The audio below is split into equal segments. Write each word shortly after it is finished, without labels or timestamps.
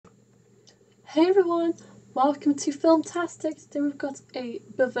Hey everyone, welcome to Filmtastic. Today we've got a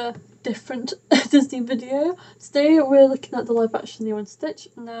bit of a different Disney video. Today we're looking at the live action Lilo and Stitch.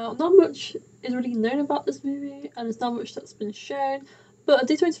 Now, not much is really known about this movie and there's not much that's been shown, but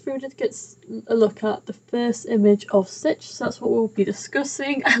D23 did get a look at the first image of Stitch, so that's what we'll be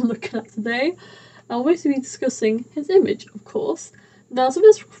discussing and looking at today. And we'll be discussing his image, of course. Now,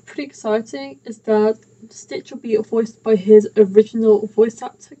 something that's pretty exciting is that Stitch will be voiced by his original voice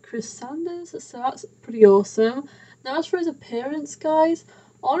actor, Chris Sanders, so that's pretty awesome. Now, as for his appearance, guys,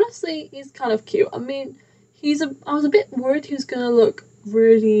 honestly, he's kind of cute. I mean, I was a bit worried he was going to look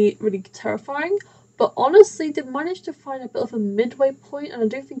really, really terrifying, but honestly, they managed to find a bit of a midway point, and I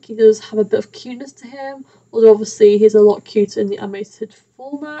do think he does have a bit of cuteness to him, although obviously he's a lot cuter in the animated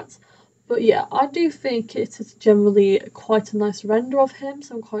format. But yeah, I do think it is generally quite a nice render of him,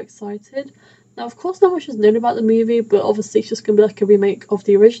 so I'm quite excited. Now, of course, not much is known about the movie, but obviously it's just going to be like a remake of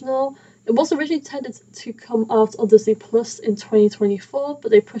the original. It was originally intended to come out on Disney Plus in 2024,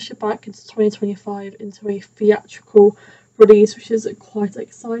 but they pushed it back into 2025 into a theatrical release, which is quite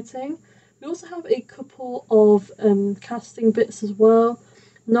exciting. We also have a couple of casting bits as well.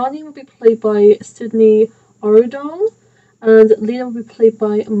 Nani will be played by Sydney Orodong, and Lena will be played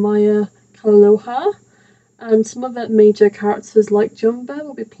by Maya Kaloha, and some other major characters like Jumba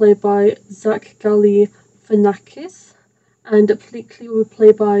will be played by Zach Galifianakis, and Pleakley will be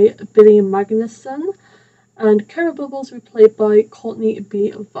played by Billy Magnuson, and Kara Bubbles will be played by Courtney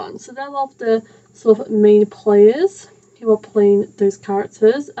B. Vance. So they're a lot of the sort of main players who are playing those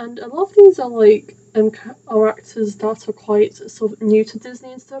characters, and a lot of these are like are actors that are quite sort of new to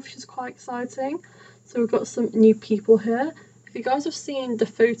Disney and stuff, which is quite exciting. So we've got some new people here. If you guys have seen the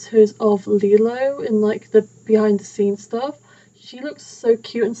photos of Lilo in like the behind the scenes stuff, she looks so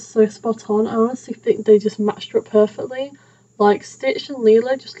cute and so spot on. I honestly think they just matched her up perfectly. Like Stitch and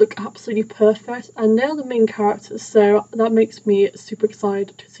Lilo just look absolutely perfect, and they're the main characters, so that makes me super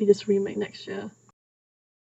excited to see this remake next year.